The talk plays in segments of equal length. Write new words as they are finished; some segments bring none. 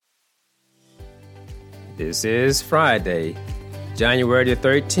This is Friday, January the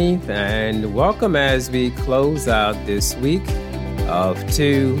 13th, and welcome as we close out this week of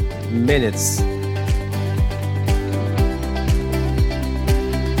 2 Minutes.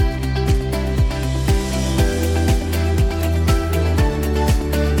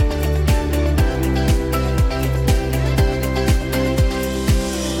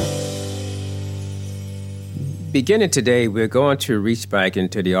 Beginning today, we're going to reach back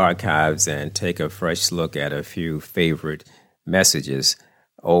into the archives and take a fresh look at a few favorite messages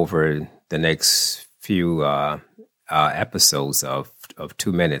over the next few episodes of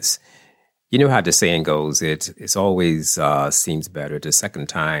 2 minutes. You know how the saying goes, it's always seems better the second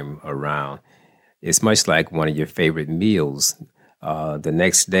time around. It's much like one of your favorite meals. The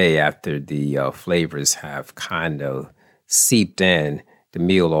next day after the flavors have kind of seeped in, the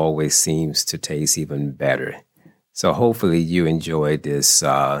meal always seems to taste even better. So hopefully you enjoyed this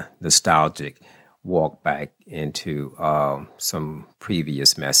nostalgic walk back into some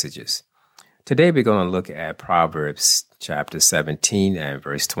previous messages. Today we're going to look at Proverbs chapter 17 and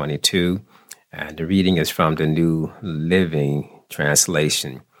verse 22. And the reading is from the New Living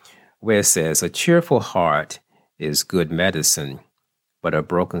Translation, where it says, "A cheerful heart is good medicine, but a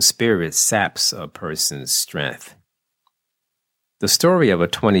broken spirit saps a person's strength." The story of a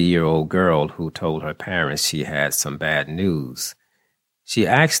 20-year-old girl who told her parents she had some bad news. She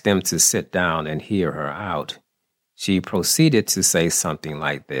asked them to sit down and hear her out. She proceeded to say something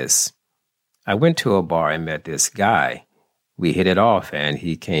like this: "I went to a bar and met this guy. We hit it off and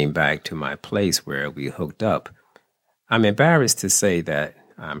he came back to my place where we hooked up. I'm embarrassed to say that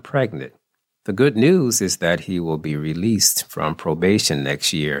I'm pregnant. The good news is that he will be released from probation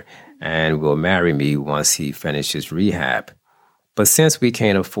next year and will marry me once he finishes rehab. But since we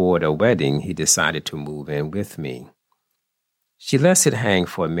can't afford a wedding, he decided to move in with me." She lets it hang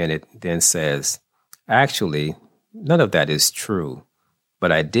for a minute, then says, "Actually, none of that is true,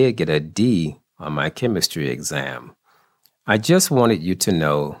 but I did get a D on my chemistry exam. I just wanted you to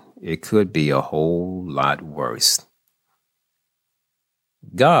know it could be a whole lot worse."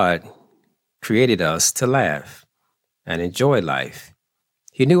 God created us to laugh and enjoy life.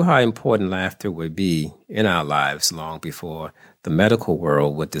 He knew how important laughter would be in our lives long before the medical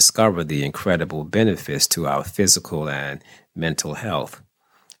world would discover the incredible benefits to our physical and mental health.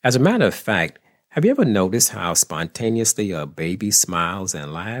 As a matter of fact, have you ever noticed how spontaneously a baby smiles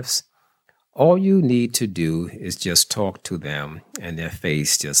and laughs? All you need to do is just talk to them and their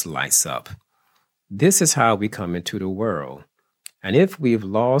face just lights up. This is how we come into the world. And if we've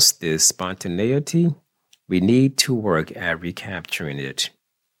lost this spontaneity, we need to work at recapturing it.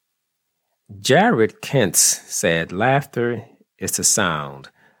 Jared Kentz said, "Laughter is the sound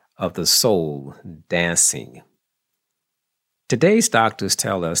of the soul dancing." Today's doctors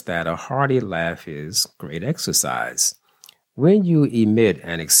tell us that a hearty laugh is great exercise. When you emit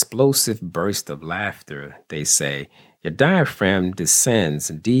an explosive burst of laughter, they say, your diaphragm descends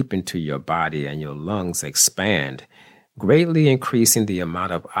deep into your body and your lungs expand, greatly increasing the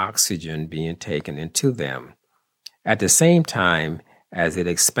amount of oxygen being taken into them. At the same time, as it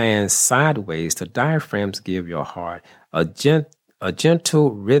expands sideways, the diaphragms give your heart a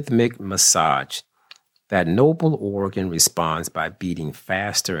gentle rhythmic massage. That noble organ responds by beating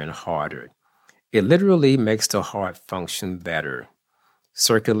faster and harder. It literally makes the heart function better.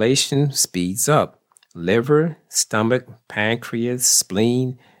 Circulation speeds up. Liver, stomach, pancreas,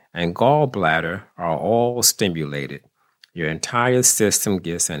 spleen, and gallbladder are all stimulated. Your entire system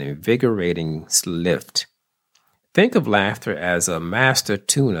gets an invigorating lift. Think of laughter as a master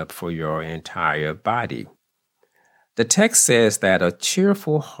tune-up for your entire body. The text says that a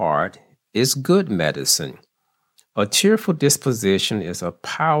cheerful heart is good medicine. A cheerful disposition is a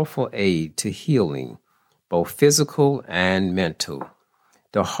powerful aid to healing, both physical and mental.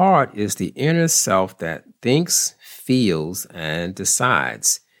 The heart is the inner self that thinks, feels, and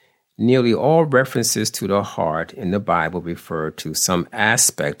decides. Nearly all references to the heart in the Bible refer to some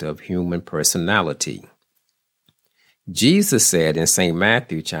aspect of human personality. Jesus said in St.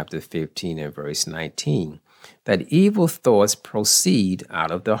 Matthew chapter 15 and verse 19 that evil thoughts proceed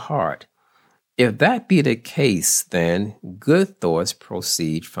out of the heart. If that be the case, then good thoughts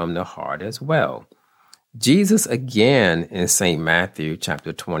proceed from the heart as well. Jesus again in St. Matthew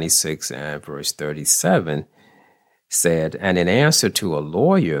chapter 26 and verse 37 said, and in answer to a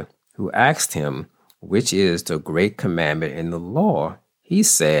lawyer who asked him, which is the great commandment in the law, he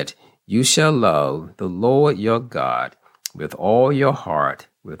said, "You shall love the Lord your God with all your heart,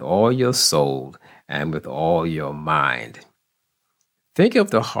 with all your soul, and with all your mind." Think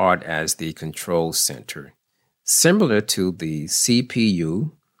of the heart as the control center, similar to the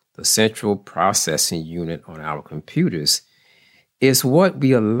CPU, the the central processing unit on our computers, is what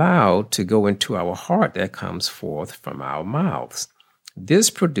we allow to go into our heart that comes forth from our mouths.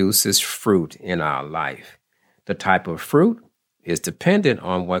 This produces fruit in our life. The type of fruit is dependent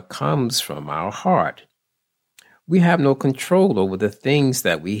on what comes from our heart. We have no control over the things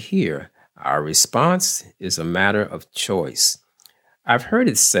that we hear. Our response is a matter of choice. I've heard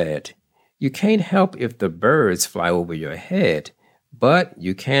it said, you can't help if the birds fly over your head, but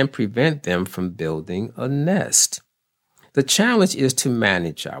you can prevent them from building a nest. The challenge is to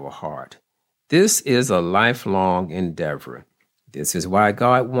manage our heart. This is a lifelong endeavor. This is why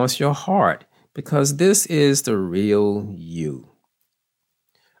God wants your heart, because this is the real you.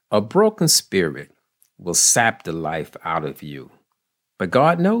 A broken spirit will sap the life out of you. But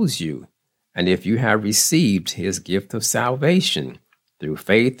God knows you, and if you have received his gift of salvation through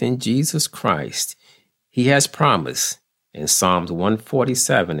faith in Jesus Christ, he has promised in Psalms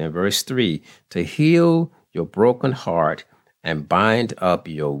 147 and verse 3 to heal your broken heart and bind up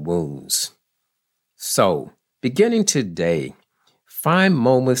your wounds. So, beginning today, find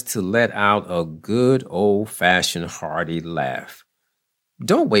moments to let out a good old-fashioned hearty laugh.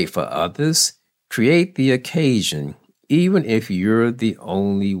 Don't wait for others. Create the occasion, even if you're the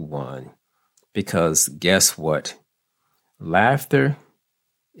only one. Because guess what? Laughter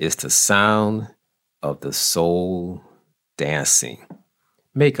is the sound of the soul dancing.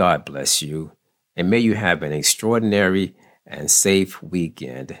 May God bless you, and may you have an extraordinary and safe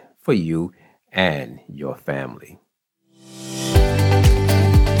weekend for you and your family.